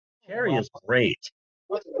Cherry is great.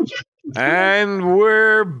 And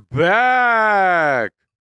we're back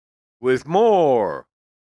with more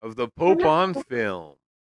of the Pope on film.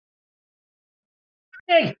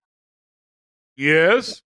 Hey,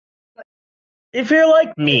 Yes? if you're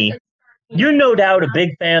like me, you're no doubt a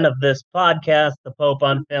big fan of this podcast, The Pope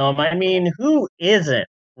on Film. I mean, who isn't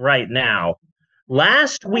right now?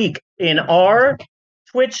 Last week in our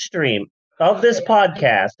Twitch stream of this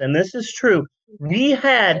podcast, and this is true, we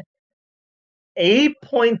had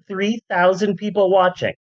 8.3 thousand people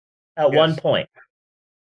watching at one Yes. point.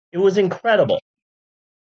 It was incredible.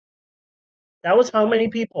 That was how many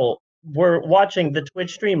people were watching the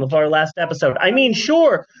Twitch stream of our last episode. I mean,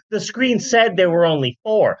 sure, the screen said there were only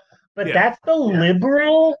 4, but Yeah. that's the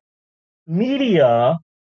liberal media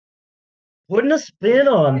putting a spin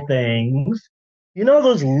on things. You know,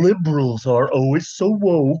 those liberals are always so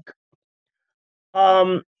woke.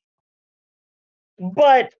 Um,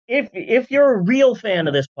 but if you're a real fan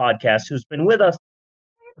of this podcast who's been with us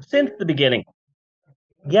since the beginning,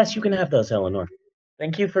 yes, you can have those, Eleanor.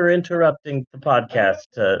 Thank you for interrupting the podcast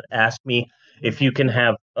to ask me if you can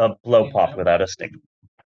have a blow pop without a stick.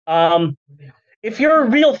 Um, if you're a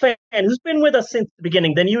real fan who's been with us since the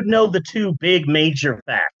beginning, then you'd know the two big major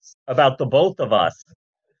facts about the both of us.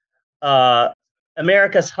 Uh,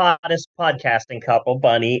 America's hottest podcasting couple,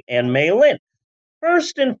 Bunny and Milicent.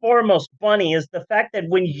 First and foremost, Bunny, is the fact that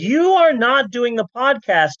when you are not doing the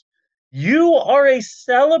podcast, you are a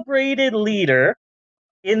celebrated leader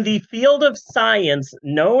in the field of science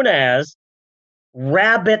known as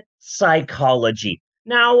rabbit psychology.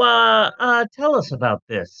 Now, tell us about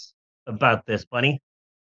this, Bunny.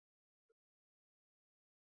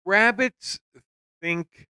 Rabbits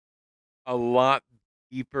think a lot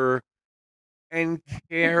deeper and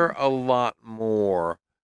care a lot more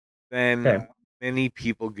than many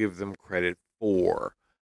people give them credit for.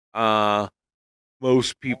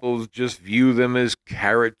 Most people just view them as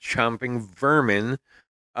carrot chomping vermin.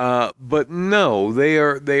 But no, they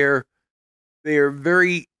are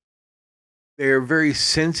very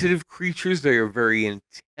sensitive creatures. They are very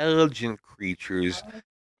intelligent creatures.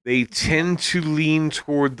 They tend to lean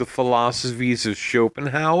toward the philosophies of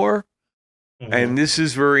Schopenhauer, and this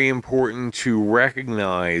is very important to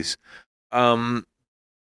recognize.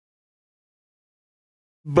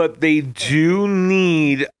 But they do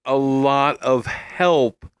need a lot of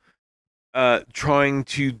help trying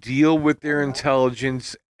to deal with their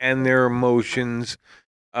intelligence and their emotions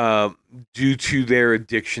due to their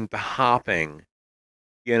addiction to hopping.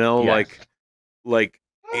 You know, Yes.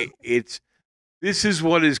 it's this is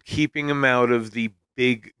what is keeping them out of the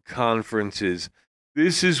big conferences.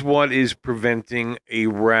 This is what is preventing a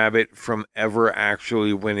rabbit from ever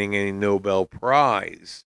actually winning a Nobel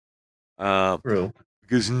Prize. True.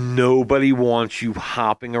 Because nobody wants you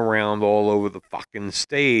hopping around all over the fucking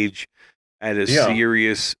stage at a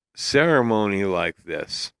serious ceremony like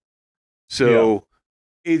this. So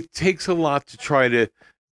it takes a lot to try to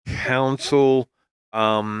counsel.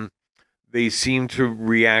 They seem to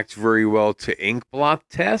react very well to ink blot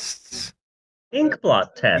tests. Ink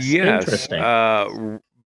blot tests. Yes. Interesting.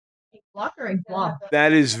 Block or ink blot?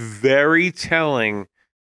 That is very telling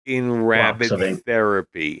in rabbit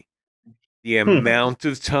therapy. The amount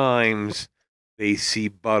of times they see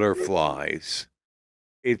butterflies.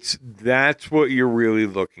 That's what you're really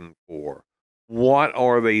looking for. What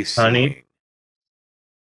are they seeing? Honey,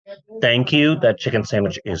 thank you. That chicken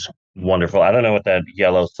sandwich is wonderful. I don't know what that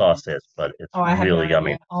yellow sauce is, but it's really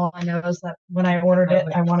yummy. All I know is that when I ordered it,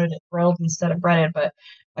 I wanted it grilled instead of breaded, but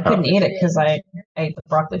I couldn't eat it because I ate the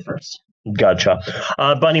broccoli first. Gotcha.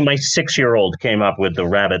 Bunny, my 6-year-old came up with the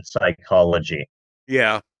rabbit psychology.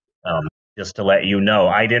 Yeah. Just to let you know,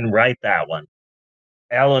 I didn't write that one.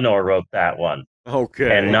 Eleanor wrote that one.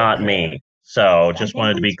 Okay. And not me. So just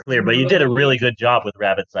wanted to be clear. But you did a really good job with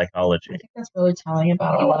rabbit psychology. I think that's really telling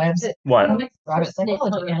about our lives. What? Rabbit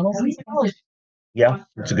psychology, animals and psychology. Yeah,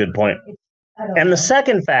 that's a good point. And the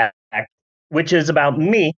second fact, which is about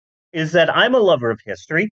me, is that I'm a lover of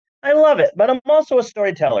history. I love it, but I'm also a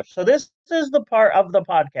storyteller. So this is the part of the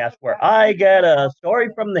podcast where I get a story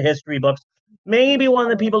from the history books, maybe one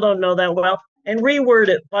that people don't know that well, and reword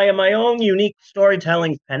it via my own unique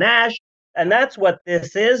storytelling panache. And that's what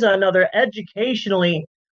this is, another educationally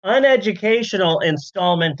uneducational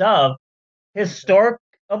installment of Historic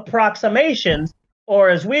Approximations, or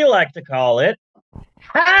as we like to call it,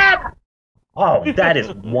 HAP! Oh, that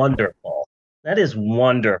is wonderful. That is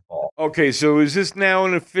wonderful. Okay, so is this now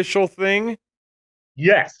an official thing?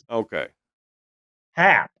 Yes. Okay.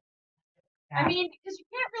 HAP. I mean, because you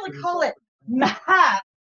can't really call it MAP.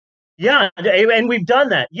 Yeah, and we've done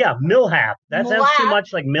that. Yeah, Millhap. That sounds too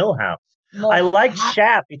much like Millhouse. I liked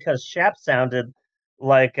Shap because Shap sounded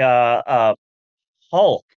like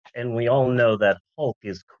Hulk, and we all know that Hulk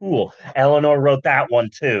is cool. Eleanor wrote that one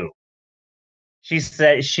too. She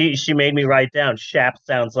said she made me write down Shap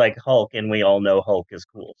sounds like Hulk, and we all know Hulk is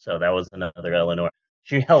cool. So that was another Eleanor.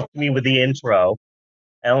 She helped me with the intro.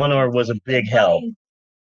 Eleanor was a big help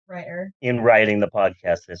in writing the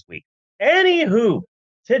podcast this week. Anywho,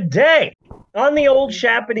 today on the old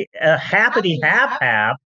Shappity Happity Hap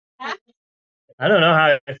Hap. I don't know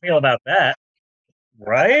how I feel about that.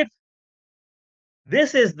 Right?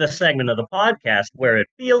 This is the segment of the podcast where it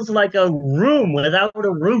feels like a room without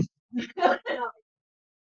a roof.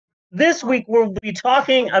 This week, we'll be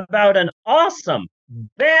talking about an awesome,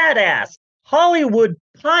 badass Hollywood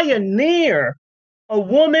pioneer, a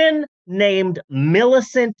woman named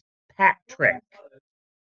Milicent Patrick.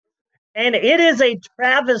 And it is a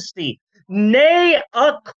travesty, nay,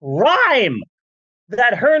 a crime,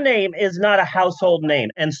 that her name is not a household name.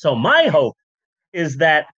 And so my hope is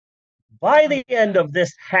that by the end of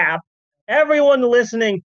this half, everyone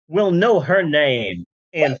listening will know her name.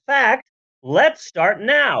 In fact, let's start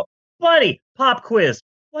now. Buddy, pop quiz.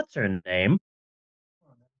 What's her name?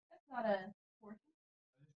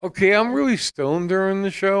 Okay, I'm really stoned during the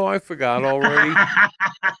show. I forgot already.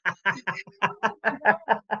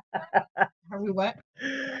 Are we what?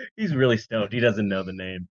 He's really stoned. He doesn't know the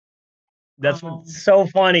name. That's so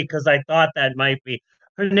funny because I thought that might be.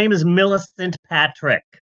 Her name is Milicent Patrick.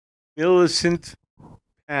 Milicent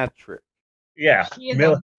Patrick. Yeah. She is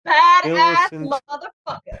a badass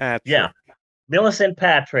motherfucker. Patrick. Yeah. Milicent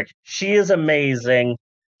Patrick. She is amazing.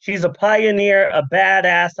 She's a pioneer, a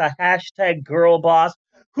badass, a hashtag girl boss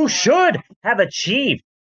who should have achieved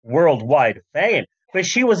worldwide fame. But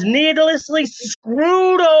she was needlessly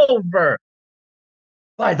screwed over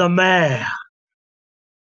by the man.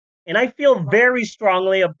 And I feel very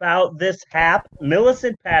strongly about this hap.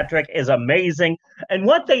 Milicent Patrick is amazing. And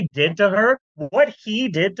what they did to her, what he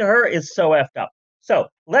did to her is so effed up. So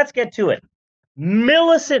let's get to it.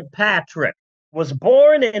 Milicent Patrick was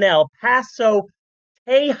born in El Paso,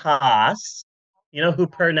 Texas. You know who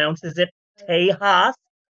pronounces it Tejas?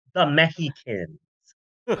 The Mexicans.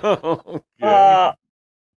 Okay.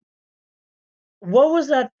 What was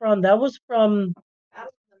that from? That was from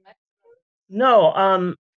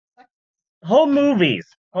Home Movies.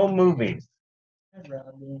 Home Movies.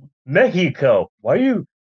 Mexico. Why you?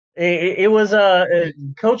 It was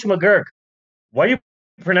Coach McGurk. Why are you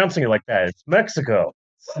pronouncing it like that? It's Mexico.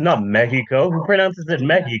 It's not Mexico. Who pronounces it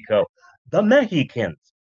Mexico? The Mexicans.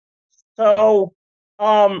 So,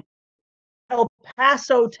 El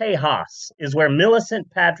Paso, Texas is where Milicent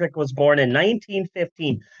Patrick was born in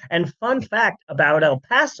 1915. And fun fact about El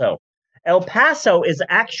Paso is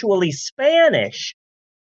actually Spanish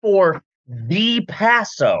for the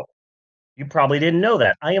Paso. You probably didn't know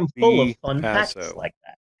that. I am full of fun facts like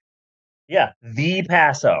that. Yeah, the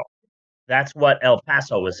Paso. That's what El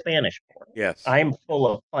Paso is Spanish for. Yes. I am full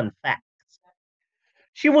of fun facts.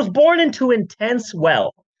 She was born into intense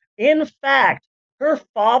wealth. In fact, her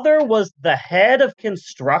father was the head of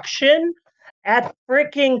construction at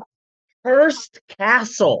freaking Hearst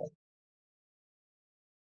Castle.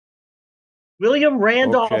 William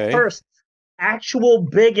Randolph Hearst's actual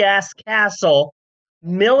big-ass castle.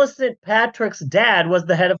 Milicent Patrick's dad was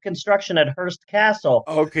the head of construction at Hearst Castle.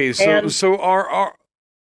 Okay, so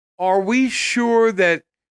are we sure that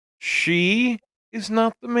she is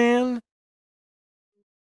not the man?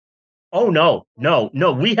 Oh, no.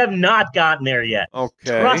 We have not gotten there yet.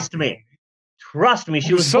 Okay. Trust me.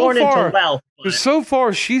 She was born into wealth. Because so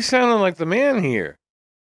far, she's sounding like the man here.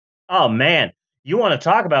 Oh, man. You want to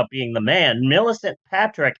talk about being the man. Milicent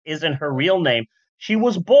Patrick isn't her real name. She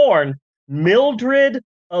was born Mildred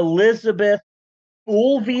Elizabeth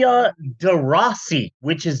Fulvia de Rossi,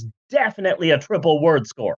 which is definitely a triple word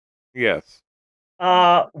score. Yes.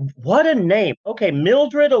 What a name. Okay,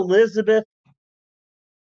 Mildred Elizabeth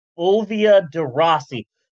Fulvia de Rossi.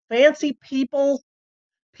 Fancy people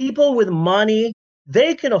with money,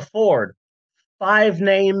 they can afford 5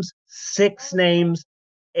 names, 6 names,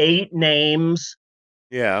 8 names.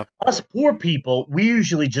 Yeah. Us poor people, we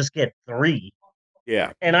usually just get 3.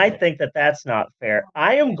 Yeah. And I think that that's not fair.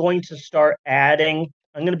 I am going to start adding,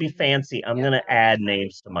 I'm going to be fancy. I'm going to add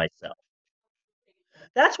names to myself.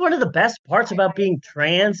 That's one of the best parts about being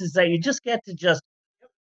trans is that you just get to just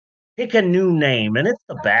pick a new name, and it's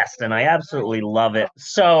the best, and I absolutely love it.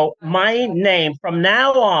 So my name, from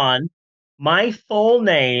now on, my full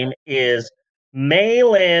name is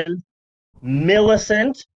Maylin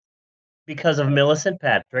Milicent, because of Milicent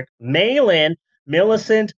Patrick. Maylin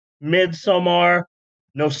Milicent Midsommar,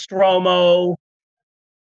 Nostromo,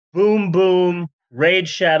 Boom Boom, Raid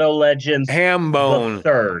Shadow Legends, Ham bone. the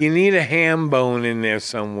third. You need a ham bone in there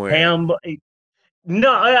somewhere.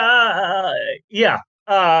 Yeah.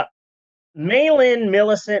 Malin,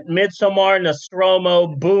 Milicent, Midsommar, Nostromo,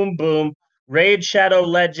 Boom Boom, Raid Shadow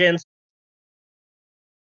Legends,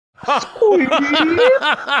 the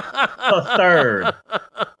third.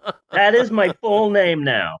 That is my full name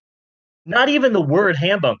now. Not even the word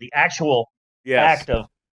ham bone, the actual act of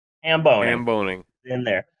ham boning. Ham boning. In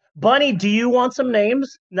there. Bunny, do you want some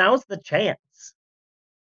names? Now's the chance.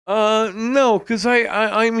 No, because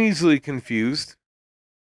I'm easily confused.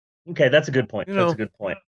 Okay, that's a good point. That's a good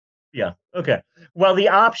point. Yeah. Okay. Well, the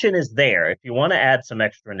option is there. If you want to add some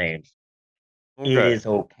extra names, it is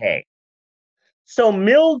okay. So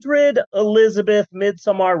Mildred Elizabeth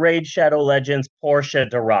Midsommar Raid Shadow Legends Portia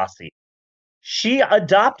de Rossi. She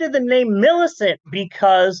adopted the name Milicent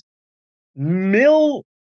because Mildred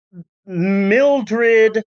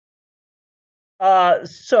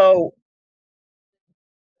so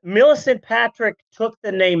Milicent Patrick took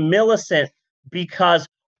the name Milicent because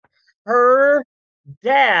her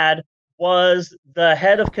dad was the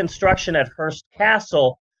head of construction at Hearst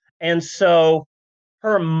Castle. And so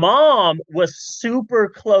her mom was super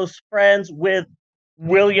close friends with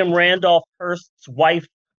William Randolph Hearst's wife,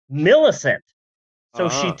 Milicent. So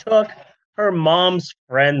she took her mom's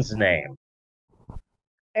friend's name.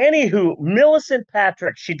 Anywho, Milicent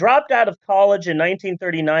Patrick, she dropped out of college in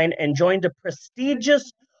 1939 and joined a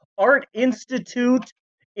prestigious art institute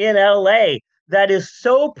in LA that is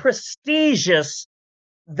so prestigious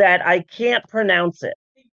that I can't pronounce it.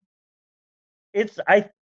 It's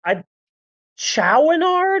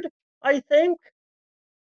Chouinard, I think.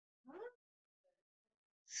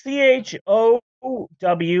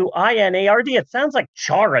 Chowinard. It sounds like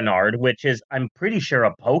Charizard, which is, I'm pretty sure,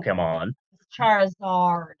 a Pokemon.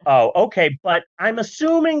 Charizard. Oh, okay, but I'm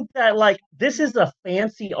assuming that like this is a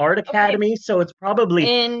fancy art academy, so it's probably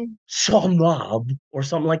in Chomab or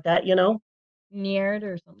something like that, you know? Neared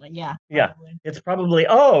or something. Yeah. Yeah. Probably. It's probably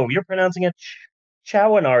you're pronouncing it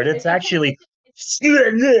Chowinard. It's actually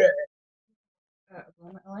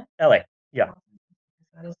LA. Yeah.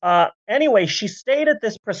 Anyway, she stayed at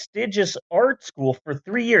this prestigious art school for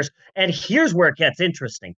 3 years. And here's where it gets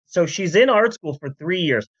interesting. So she's in art school for 3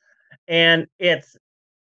 years, and it's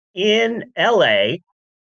in LA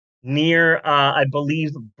near, I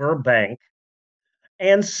believe, Burbank.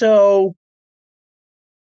 And so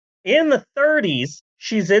in the 30s,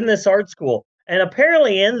 she's in this art school. And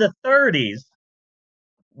apparently in the 30s,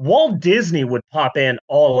 Walt Disney would pop in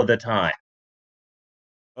all of the time.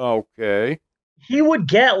 Okay. He would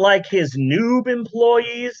get like his noob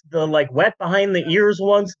employees, the like wet behind the ears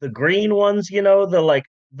ones, the green ones, you know, the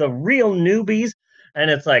real newbies. And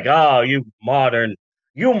it's like, oh, you modern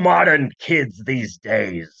kids these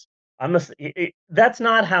days. That's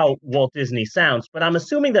not how Walt Disney sounds, but I'm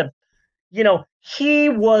assuming that, you know, he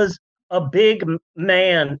was a big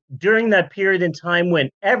man during that period in time when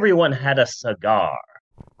everyone had a cigar.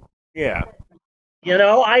 Yeah. You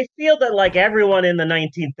know, I feel that like everyone in the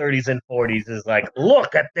 1930s and 40s is like,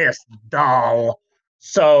 look at this doll.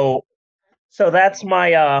 So that's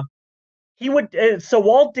my so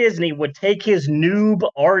Walt Disney would take his noob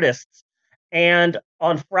artists and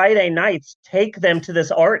on Friday nights take them to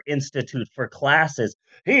this art institute for classes.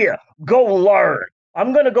 Here, go learn.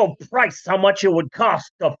 I'm going to go price how much it would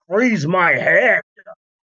cost to freeze my head.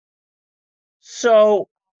 So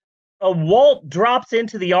Walt drops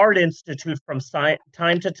into the art institute from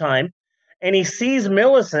time to time, and he sees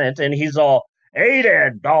Milicent, and he's all, "Hey there,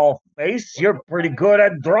 doll face, you're pretty good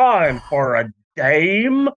at drawing for a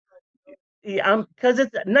dame." Because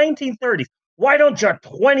it's 1930s. Why don't you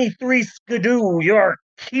 23 skidoo your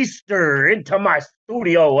keister into my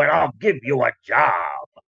studio, and I'll give you a job?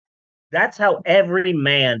 That's how every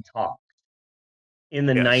man talked in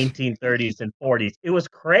the 1930s and 40s. It was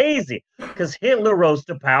crazy because Hitler rose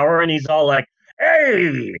to power and he's all like,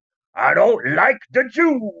 "Hey, I don't like the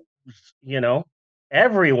Jews." You know,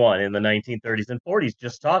 everyone in the 1930s and 40s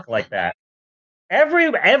just talked like that.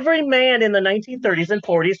 Every man in the 1930s and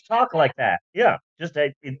 40s talked like that. Yeah,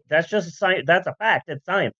 that's just a science. That's a fact. It's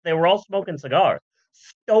science. They were all smoking cigars,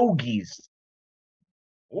 stogies.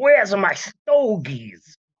 Where's my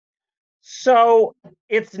stogies? So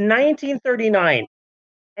it's 1939.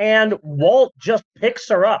 And Walt just picks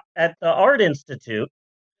her up at the Art Institute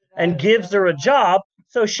and gives her a job.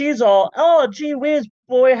 So she's all, "Oh, gee whiz,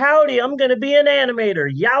 boy, howdy, I'm going to be an animator.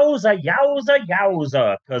 Yowza, yowza,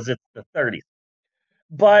 yowza," because it's the 30s.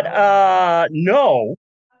 But no,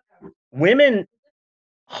 women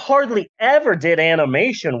hardly ever did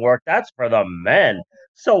animation work. That's for the men.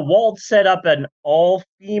 So Walt set up an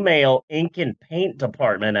all-female ink and paint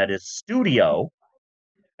department at his studio.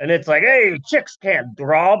 And it's like, hey, chicks can't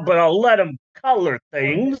draw, but I'll let them color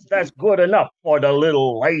things. That's good enough for the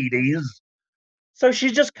little ladies. So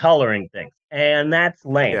she's just coloring things, and that's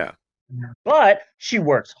lame. Yeah. But she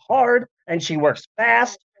works hard and she works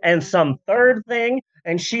fast and some third thing,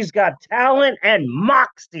 and she's got talent and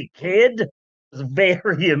moxie, kid. It's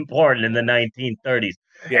very important in the 1930s.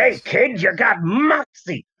 Hey, Yes. kid, you got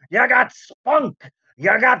moxie, you got spunk,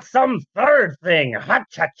 you got some third thing. Ha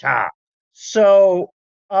cha cha. So,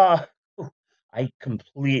 uh, I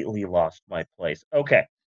completely lost my place. Okay,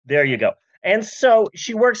 there you go. And so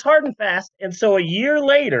she works hard and fast. And so a year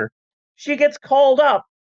later, she gets called up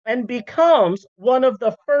and becomes one of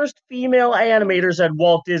the first female animators at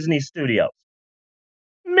Walt Disney Studios.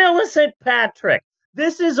 Milicent Patrick.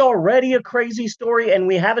 This is already a crazy story, and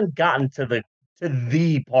we haven't gotten to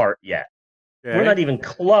the part yet. Okay. We're not even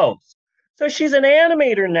close. So she's an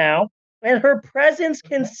animator now, and her presence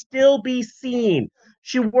can still be seen.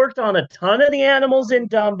 She worked on a ton of the animals in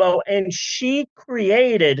Dumbo, and she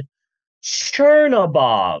created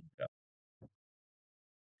Chernabog.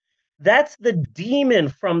 That's the demon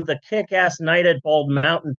from the kick-ass Night at Bald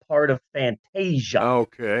Mountain part of Fantasia.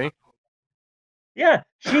 Okay. Yeah,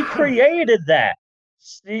 she created that.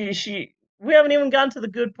 We haven't even gotten to the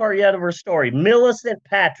good part yet of her story. Milicent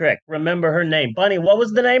Patrick. Remember her name. Bunny, what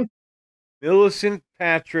was the name? Milicent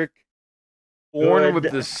Patrick, born with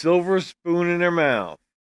Good. the silver spoon in her mouth.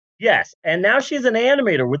 Yes, and now she's an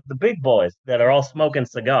animator with the big boys that are all smoking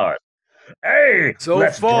cigars. Hey,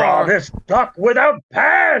 let's draw this duck without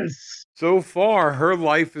pants. So far, her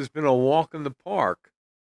life has been a walk in the park.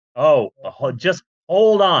 Oh, just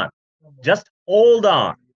hold on. Just hold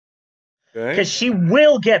on. Okay. Because she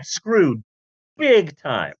will get screwed big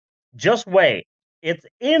time. Just wait. It's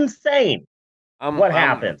insane what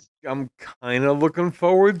happens. I'm kind of looking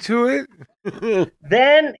forward to it.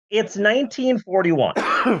 Then it's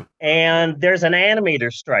 1941, and there's an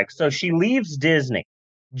animator strike. So she leaves Disney.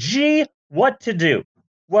 Gee, what to do?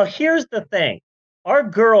 Well, here's the thing. Our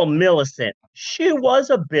girl Milicent, she was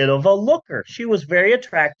a bit of a looker. She was very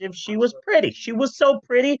attractive. She was pretty. She was so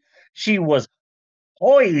pretty. She was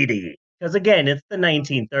hoity. Because again, it's the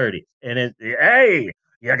 1930s. And hey,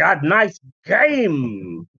 you got nice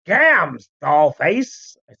gams, doll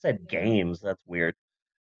face. I said games. That's weird.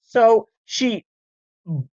 So she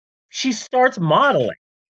starts modeling.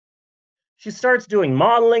 She starts doing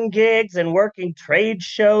modeling gigs and working trade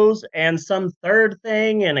shows and some third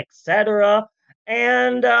thing and etc.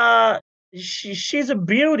 And she's a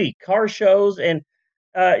beauty, car shows, and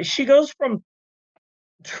she goes from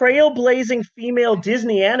trailblazing female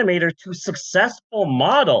Disney animator to successful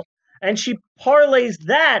model. And she parlays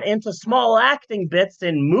that into small acting bits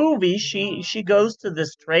in movies. She goes to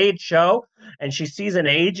this trade show and she sees an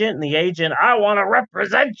agent, and the agent, I want to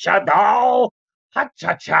represent you, doll. Ha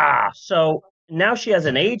cha cha. So now she has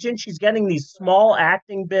an agent. She's getting these small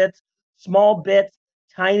acting bits, small bits,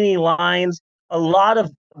 tiny lines, a lot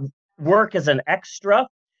of work as an extra.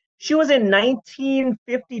 She was in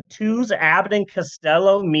 1952's Abbott and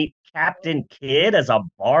Costello Meet Captain Kidd as a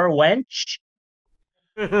bar wench.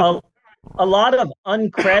 A lot of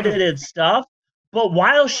uncredited stuff. But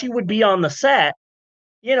while she would be on the set,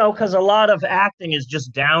 because a lot of acting is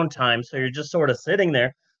just downtime, so you're just sort of sitting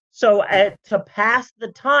there. So to pass the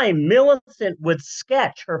time, Milicent would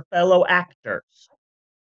sketch her fellow actors.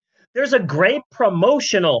 There's a great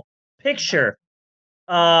promotional picture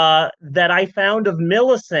that I found of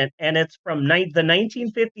Milicent, and it's from the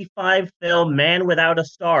 1955 film Man Without a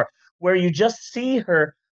Star, where you just see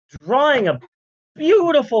her drawing a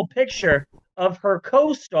beautiful picture of her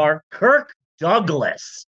co-star, Kirk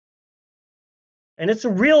Douglas. And it's a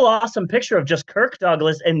real awesome picture of just Kirk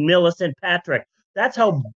Douglas and Milicent Patrick. That's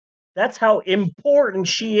how important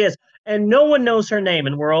she is. And no one knows her name,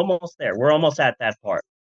 and we're almost there. We're almost at that part.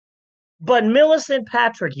 But Milicent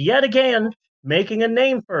Patrick, yet again, making a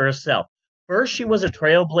name for herself. First, she was a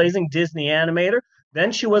trailblazing Disney animator.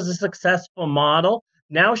 Then she was a successful model.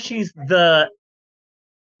 Now she's the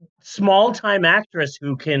small-time actress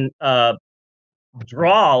who can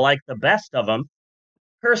draw like the best of them.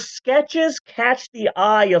 Her sketches catch the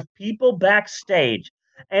eye of people backstage.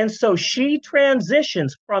 And so she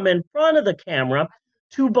transitions from in front of the camera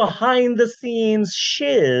to behind the scenes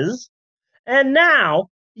shiz. And now,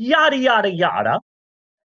 yada, yada, yada,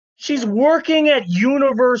 she's working at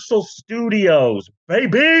Universal Studios,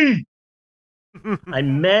 baby. I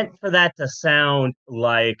meant for that to sound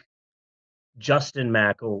like Justin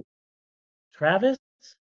McElroy.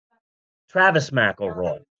 Travis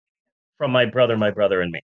McElroy from My Brother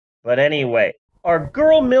and Me. But anyway, our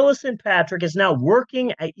girl Milicent Patrick is now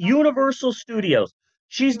working at Universal Studios.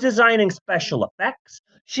 She's designing special effects.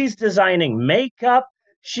 She's designing makeup.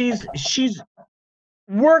 She's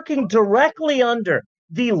working directly under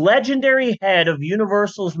the legendary head of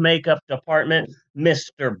Universal's makeup department,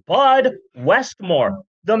 Mr. Bud Westmore,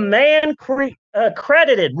 the man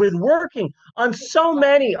credited with working on so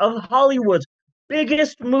many of Hollywood's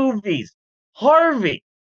biggest movies. Harvey,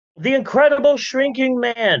 The Incredible Shrinking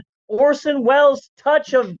Man, Orson Welles'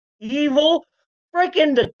 Touch of Evil,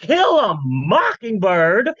 freaking To Kill a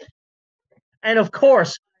Mockingbird, and of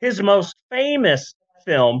course, his most famous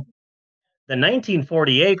film, the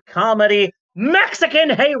 1948 comedy Mexican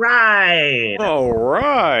Hayride, All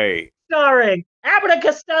right. starring Abbott and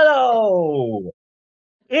Costello.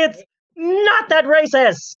 It's not that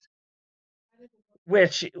racist,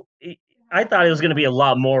 which I thought it was going to be a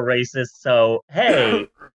lot more racist. So, hey,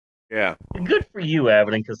 yeah, good for you,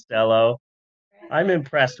 Abbott and Costello. I'm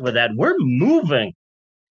impressed with that. We're moving.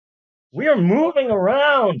 We are moving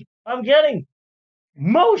around. I'm getting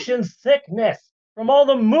motion sickness from all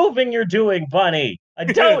the moving you're doing, Bunny. I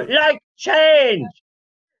don't like change.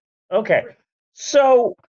 Okay,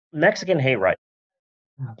 so Mexican Hayride.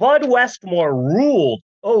 Bud Westmore ruled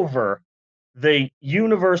over the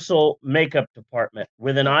Universal makeup department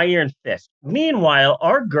with an iron fist. Meanwhile,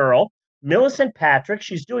 our girl, Milicent Patrick,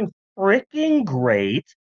 she's doing freaking great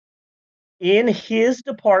in his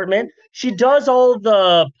department. She does all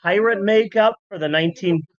the pirate makeup for the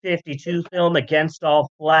 1952 film Against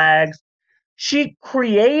All Flags. She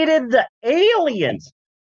created the aliens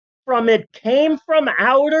from It Came from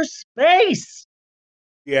Outer Space.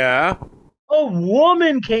 Yeah. A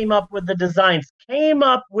woman came up with the designs, came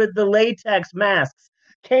up with the latex masks,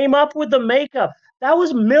 came up with the makeup. That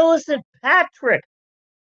was Milicent Patrick.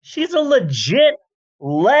 She's a legit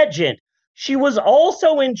legend. She was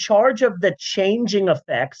also in charge of the changing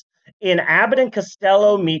effects in Abbott and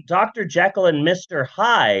Costello Meet Dr. Jekyll and Mr.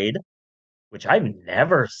 Hyde, which I've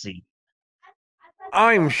never seen.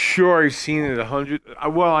 I'm sure I've seen it 100.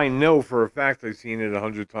 Well, I know for a fact I've seen it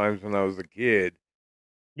 100 times when I was a kid.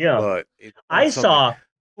 Yeah, but I saw.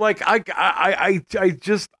 Like I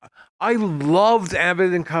loved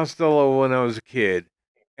Abbott and Costello when I was a kid,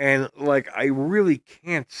 and like I really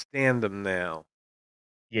can't stand them now.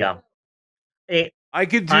 Yeah, I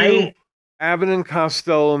could do Abbott and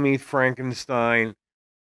Costello Meet Frankenstein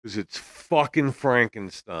because it's fucking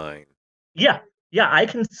Frankenstein. Yeah, I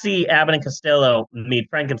can see Abbott and Costello Meet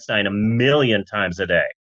Frankenstein a million times a day.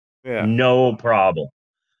 Yeah, no problem.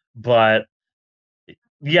 But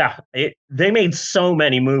yeah, they made so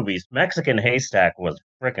many movies. Mexican Haystack was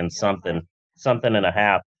freaking something and a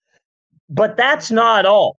half. But that's not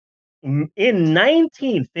all. In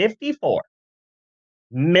 1954,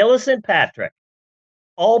 Milicent Patrick,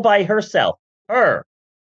 all by herself,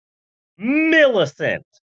 Milicent,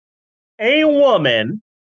 a woman,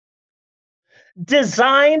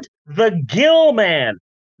 designed the Gillman.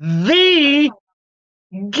 The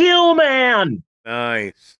Gillman!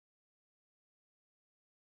 nice.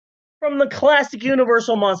 From the classic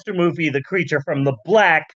Universal monster movie, The Creature from the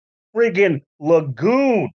Black friggin'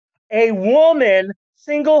 Lagoon. A woman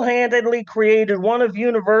single-handedly created one of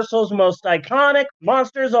Universal's most iconic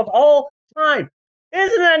monsters of all time.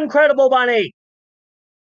 Isn't that incredible, Bunny?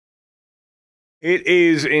 It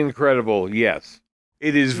is incredible, yes.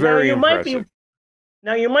 It is very impressive.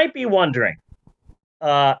 Now, you might be wondering,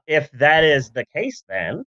 if that is the case,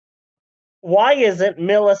 then, why isn't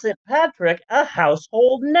Milicent Patrick a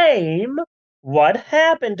household name? What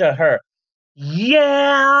happened to her?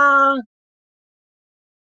 Yeah,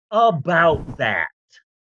 about that.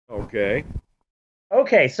 Okay.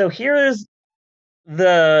 Okay, so here is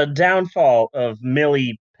the downfall of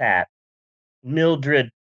Milicent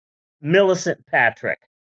Patrick,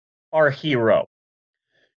 our hero.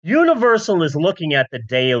 Universal is looking at the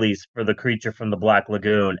dailies for The Creature from the Black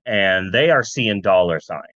Lagoon, and they are seeing dollar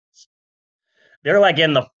signs. They're like,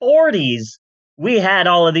 in the 40s, we had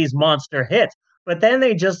all of these monster hits, but then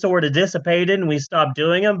they just sort of dissipated and we stopped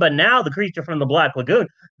doing them. But now The Creature from the Black Lagoon,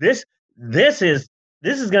 this is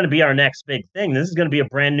going to be our next big thing. This is going to be a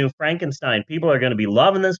brand new Frankenstein. People are going to be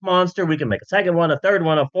loving this monster. We can make a second one, a third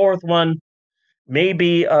one, a fourth one.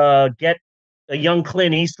 Maybe get a young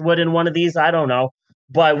Clint Eastwood in one of these. I don't know.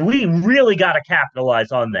 But we really got to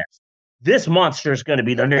capitalize on this. This monster is going to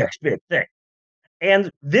be the next big thing.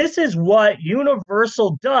 And this is what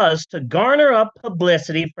Universal does to garner up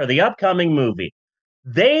publicity for the upcoming movie.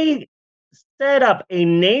 They set up a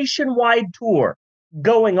nationwide tour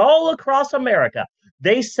going all across America.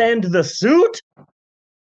 They send the suit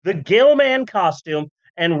the Gilman costume,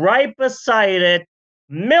 and right beside it,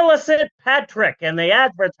 Milicent Patrick, and they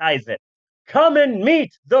advertise it. Come and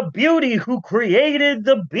meet the beauty who created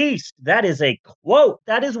the beast. That is a quote.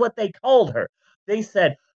 That is what they called her. They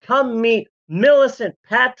said, come meet Milicent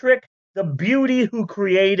Patrick, the beauty who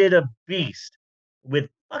created a beast. With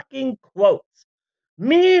fucking quotes.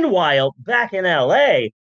 Meanwhile, back in LA,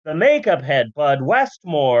 the makeup head, Bud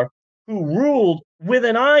Westmore, who ruled with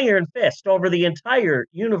an iron fist over the entire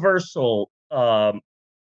Universal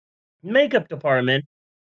makeup department,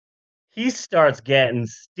 he starts getting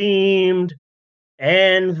steamed,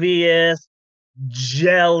 envious,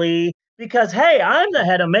 jelly, because hey, I'm the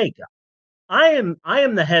head of makeup. I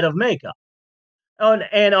am the head of makeup.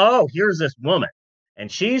 And oh, here's this woman.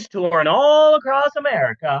 And she's touring all across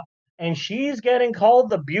America, and she's getting called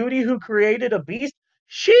the beauty who created a beast.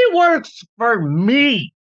 She works for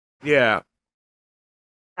me. Yeah.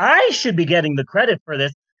 I should be getting the credit for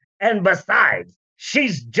this. And besides,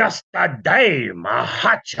 she's just a dame, a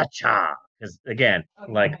ha-cha-cha. Because again,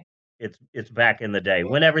 like it's back in the day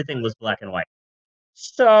when everything was black and white.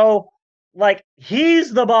 So, like,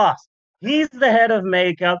 he's the boss. He's the head of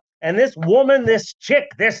makeup. And this woman, this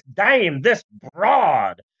chick, this dame, this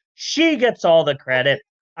broad, she gets all the credit.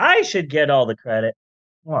 I should get all the credit.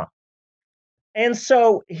 Huh. And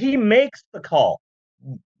so he makes the call.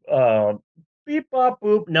 Beep, bop,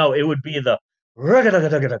 boop. No, it would be the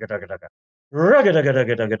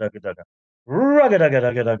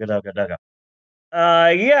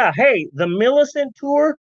yeah, hey, the Milicent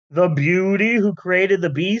tour, the beauty who created the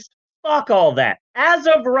beast, fuck all that. As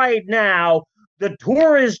of right now, the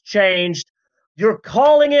tour is changed. You're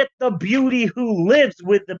calling it the beauty who lives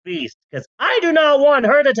with the beast, because I do not want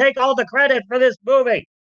her to take all the credit for this movie.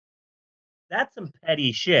 That's some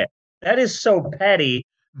petty shit. That is so petty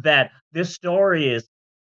that this story is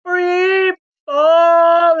free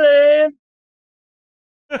falling.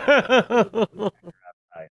 I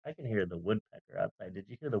can hear the woodpecker outside. Did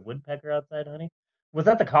you hear the woodpecker outside, honey? Was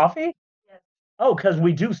that the coffee? Yes. Oh, because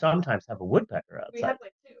we do sometimes have a woodpecker outside. We have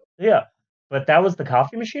like two. Yeah, but that was the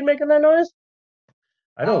coffee machine making that noise.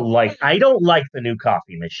 I don't like the new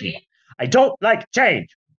coffee machine. I don't like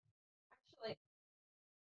change. Actually,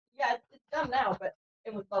 yeah, it's done now, but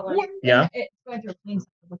it was bubbling. Yeah, it's going through a clean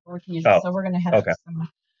cycle before we can use it, so we're gonna have some.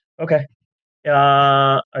 Okay.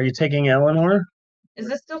 Are you taking Eleanor? Is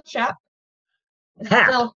this still Chap?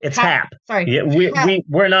 Hap. It's Hap. Sorry. Yeah,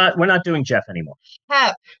 we're not doing Jeff anymore.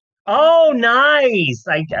 Hap. Oh, nice.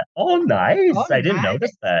 Nice. Oh, I didn't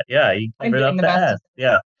notice that. Yeah, you covered up the S.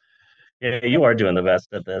 Yeah. Yeah, you are doing the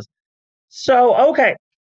best at this. So, okay.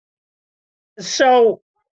 So,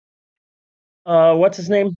 what's his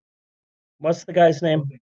name? What's the guy's name?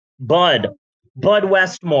 Bud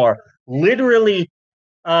Westmore literally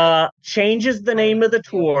changes the name of the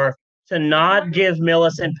tour to not give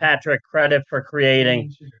Milicent Patrick credit for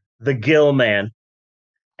creating the Gill Man.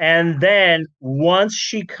 And then once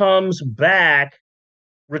she comes back,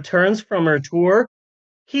 returns from her tour,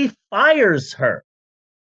 he fires her.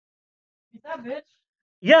 Is that bitch?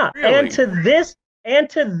 Yeah, really? And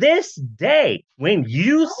to this day, when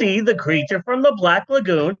you see the creature from the Black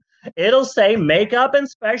Lagoon, it'll say makeup and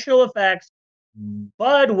special effects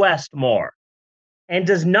Bud Westmore, and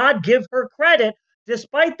does not give her credit,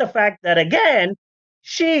 despite the fact that, again,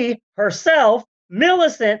 she herself,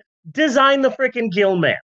 Milicent, designed the freaking Gill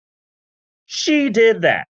Man. She did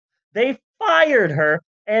that. They fired her,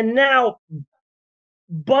 and now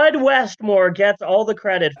Bud Westmore gets all the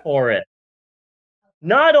credit for it.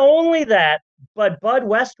 Not only that, but Bud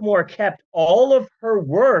Westmore kept all of her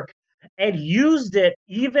work and used it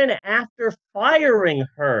even after firing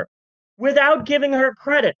her without giving her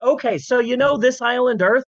credit. Okay, so you know this island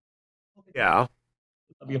Earth? Yeah.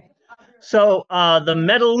 So the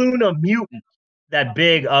Metaluna mutant, that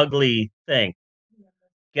big ugly thing,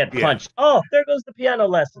 get punched. Yeah. Oh, there goes the piano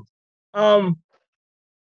lessons.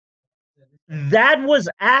 That was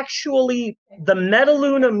actually the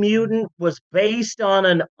Metaluna mutant was based on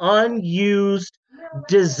an unused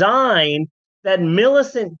design that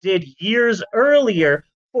Milicent did years earlier,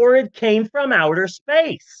 for It Came from Outer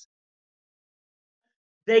Space.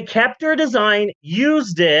 They kept her design,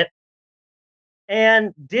 used it,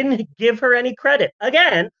 and didn't give her any credit.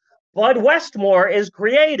 Again, Bud Westmore is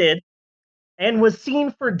created and was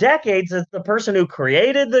seen for decades as the person who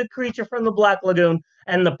created the creature from the Black Lagoon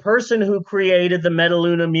and the person who created the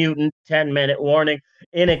Metaluna mutant 10-minute warning,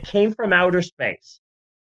 and It Came from Outer Space.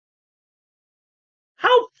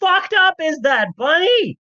 How fucked up is that,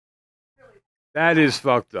 Bunny? That is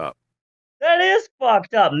fucked up. That is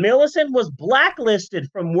fucked up. Milicent was blacklisted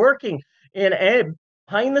from working in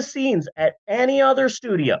behind the scenes at any other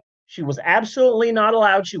studio. She was absolutely not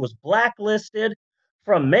allowed. She was blacklisted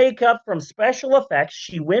from makeup, from special effects.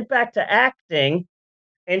 She went back to acting,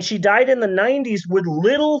 and she died in the 90s with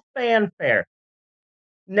little fanfare.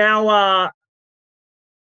 Now,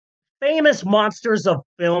 famous monsters of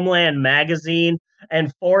Filmland magazine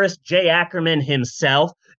and Forrest J. Ackerman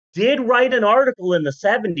himself did write an article in the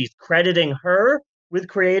 70s crediting her with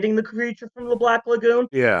creating the creature from the Black Lagoon.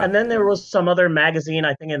 Yeah. And then there was some other magazine,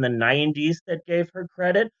 I think in the 90s, that gave her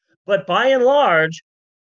credit. But by and large,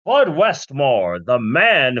 Bud Westmore, the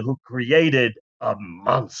man who created a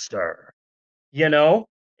monster, you know,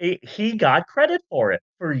 he got credit for it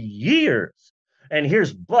for years. And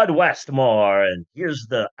here's Bud Westmore, and here's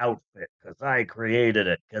the outfit because I created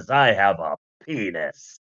it because I have a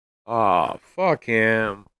penis. Oh, fuck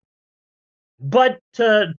him. But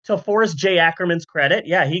to Forrest J. Ackerman's credit,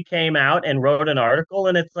 yeah, he came out and wrote an article,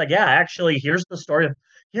 and it's like, yeah, actually, here's the story of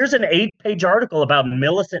here's an 8-page article about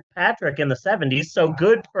Milicent Patrick in the 70s. So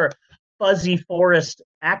good for Fuzzy Forrest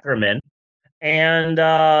Ackerman. And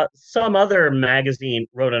some other magazine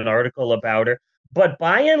wrote an article about her. But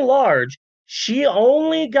by and large, she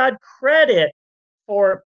only got credit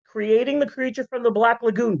for creating the creature from the Black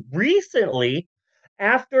Lagoon recently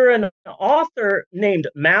after an author named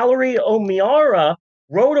Mallory O'Meara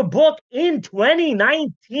wrote a book in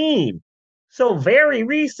 2019. So very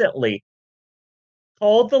recently,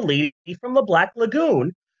 called The Lady from the Black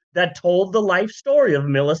Lagoon, that told the life story of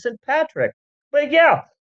Milicent Patrick. But yeah,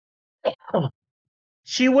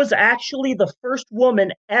 she was actually the first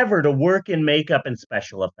woman ever to work in makeup and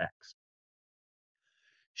special effects.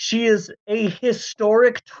 She is a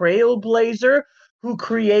historic trailblazer who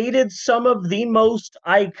created some of the most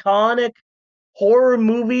iconic horror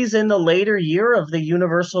movies in the later year of the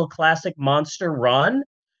Universal Classic Monster run.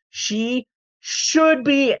 She should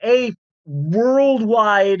be a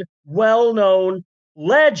worldwide, well-known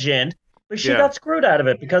legend, but she got screwed out of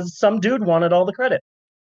it because some dude wanted all the credit.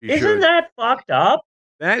 Isn't that fucked up?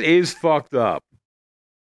 That is fucked up.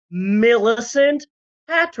 Milicent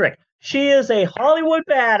Patrick. She is a Hollywood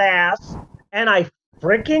badass, and I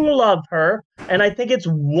freaking love her. And I think it's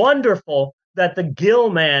wonderful that the Gill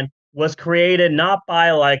Man was created not by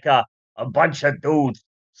like a bunch of dudes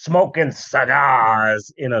smoking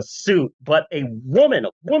cigars in a suit, but a woman. A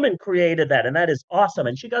woman created that, and that is awesome.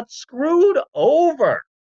 And she got screwed over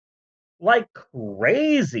like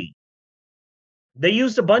crazy. They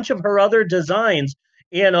used a bunch of her other designs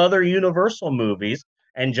in other Universal movies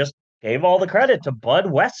and just gave all the credit to Bud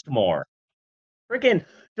Westmore. Freaking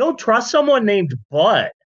don't trust someone named Bud.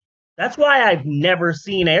 That's why I've never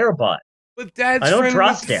seen Air Bud. But Dad's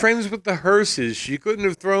friends with the hearses. She couldn't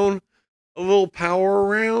have thrown a little power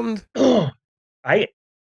around. I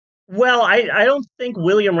don't think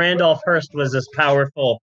William Randolph Hearst was as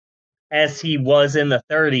powerful as he was in the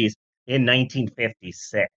 30s in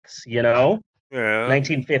 1956, you know? Yeah.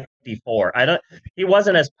 1954. He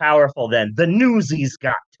wasn't as powerful then. The Newsies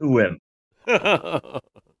got to him.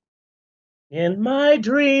 In my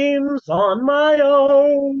dreams on my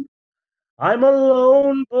own, I'm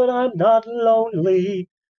alone, but I'm not lonely.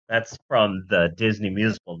 That's from the Disney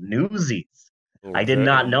musical Newsies. Okay. I did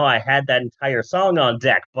not know I had that entire song on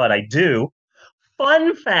deck, but I do.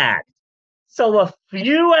 Fun fact. So a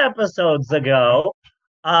few episodes ago,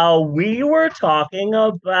 we were talking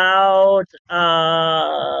about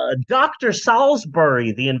Dr.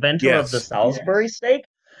 Salisbury, the inventor of the Salisbury steak.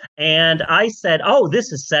 And I said, oh,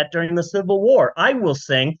 this is set during the Civil War. I will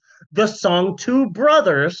sing the song Two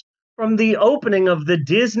Brothers from the opening of the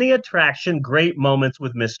Disney attraction Great Moments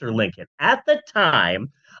with Mr. Lincoln. At the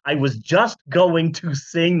time, I was just going to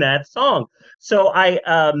sing that song. So I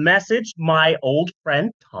messaged my old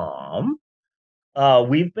friend Tom.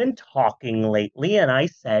 We've been talking lately, and I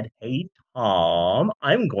said, hey, Tom,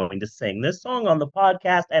 I'm going to sing this song on the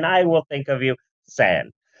podcast, and I will think of you,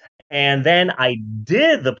 send. And then I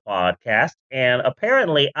did the podcast, and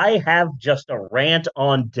apparently I have just a rant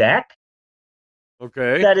on deck.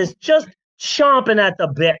 Okay. That is just chomping at the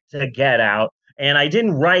bit to get out. And I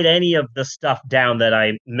didn't write any of the stuff down that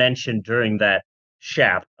I mentioned during that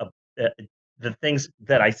shaft. The things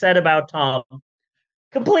that I said about Tom,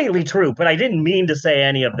 completely true, but I didn't mean to say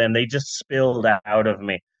any of them. They just spilled out of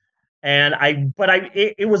me. And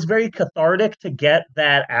it was very cathartic to get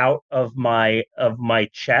that out of my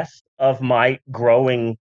chest, of my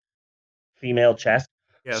growing female chest.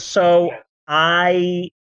 Yes. So I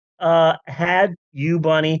had you,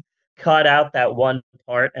 Bunny, cut out that one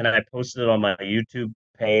part, and I posted it on my YouTube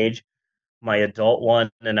page, my adult one,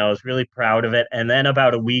 and I was really proud of it. And then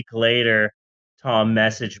about a week later, Tom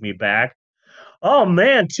messaged me back. Oh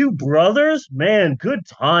man, two brothers? Man, good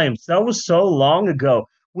times. That was so long ago.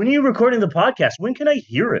 When are you recording the podcast? When can I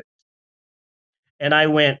hear it? And I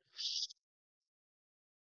went,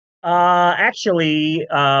 actually,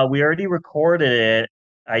 we already recorded it.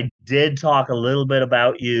 I did talk a little bit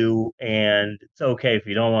about you, and it's okay if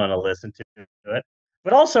you don't want to listen to it.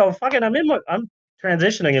 But also, fucking, I'm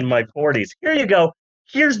transitioning in my 40s. Here you go.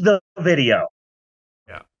 Here's the video.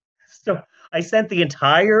 Yeah. So I sent the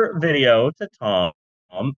entire video to Tom,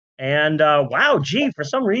 and wow, gee, for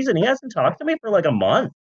some reason he hasn't talked to me for like a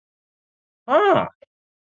month. Huh.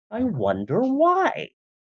 I wonder why.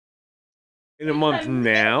 In a month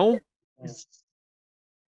now? It's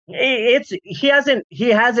he hasn't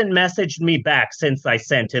messaged me back since I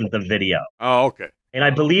sent him the video. Oh, okay. And I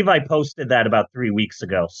believe I posted that about 3 weeks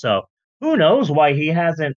ago. So who knows why he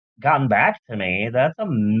hasn't gotten back to me? That's a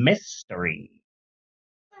mystery.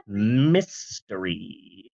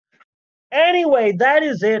 Mystery. Anyway, that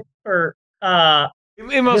is it for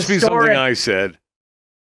It must be something I said.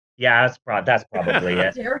 Yeah, that's probably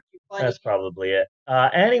it. That's probably it.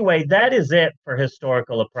 Anyway, that is it for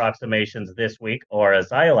historical approximations this week, or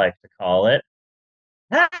as I like to call it,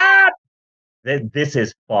 this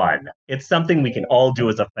is fun. It's something we can all do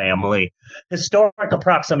as a family. Historic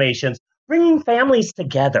approximations, bringing families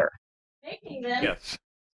together. Yes.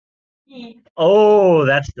 Oh,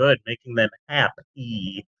 that's good. Making them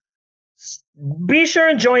happy. Be sure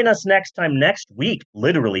and join us next week,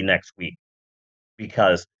 literally next week,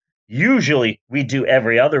 because usually we do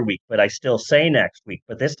every other week, but I still say next week.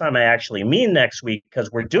 But this time I actually mean next week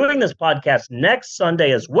because we're doing this podcast next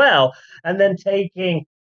Sunday as well, and then taking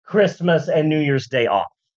Christmas and New Year's Day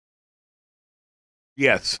off.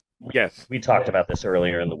 Yes. Yes. We talked about this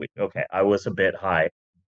earlier in the week. Okay, I was a bit high,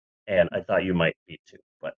 and I thought you might be too,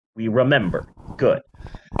 but we remember. Good.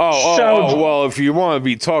 Well, if you want to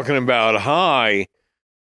be talking about high,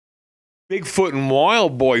 Bigfoot and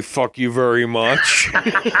Wild Boy, fuck you very much.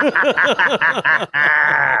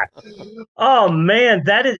 Oh man,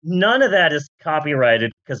 none of that is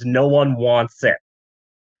copyrighted because no one wants it.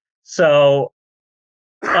 So,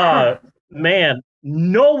 man,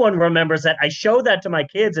 no one remembers that. I show that to my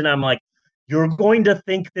kids, and I'm like, "You're going to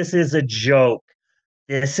think this is a joke.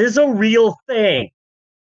 This is a real thing."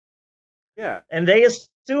 Yeah, and they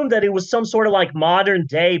assume that it was some sort of like modern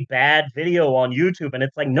day bad video on YouTube, and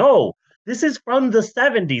it's like, no, this is from the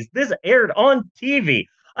 70s. This aired on TV.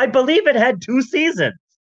 I believe it had 2 seasons.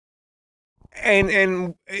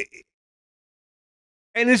 And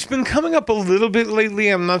it's been coming up a little bit lately.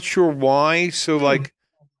 I'm not sure why. So like,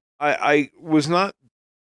 I was not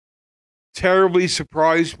terribly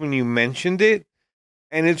surprised when you mentioned it.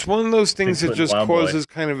 And it's one of those things that just causes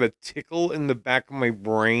kind of a tickle in the back of my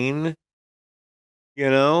brain. You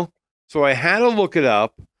know? So I had to look it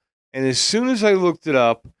up. And as soon as I looked it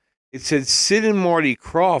up, it said Sid and Marty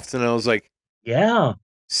Krofft. And I was like, yeah.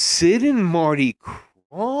 Sid and Marty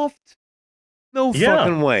Krofft? No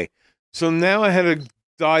fucking way. So now I had to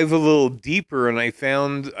dive a little deeper, and I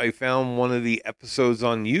found one of the episodes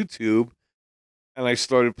on YouTube, and I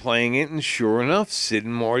started playing it, and sure enough, Sid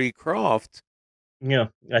and Marty Krofft. Yeah,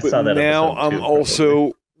 I saw that. Now I'm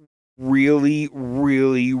also really,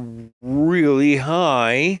 really, really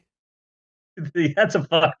high. That's a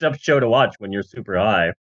fucked up show to watch when you're super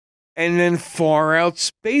high. And then Far Out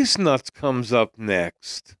Space Nuts comes up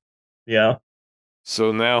next. Yeah.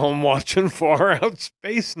 So now I'm watching Far Out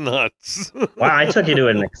Space Nuts. Wow, I took you to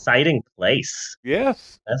an exciting place.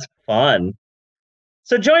 Yes. That's fun.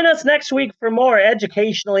 So join us next week for more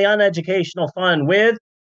educationally uneducational fun with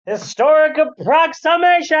Historic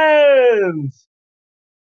Approximations.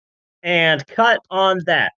 And cut on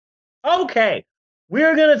that. Okay,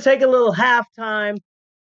 we're going to take a little halftime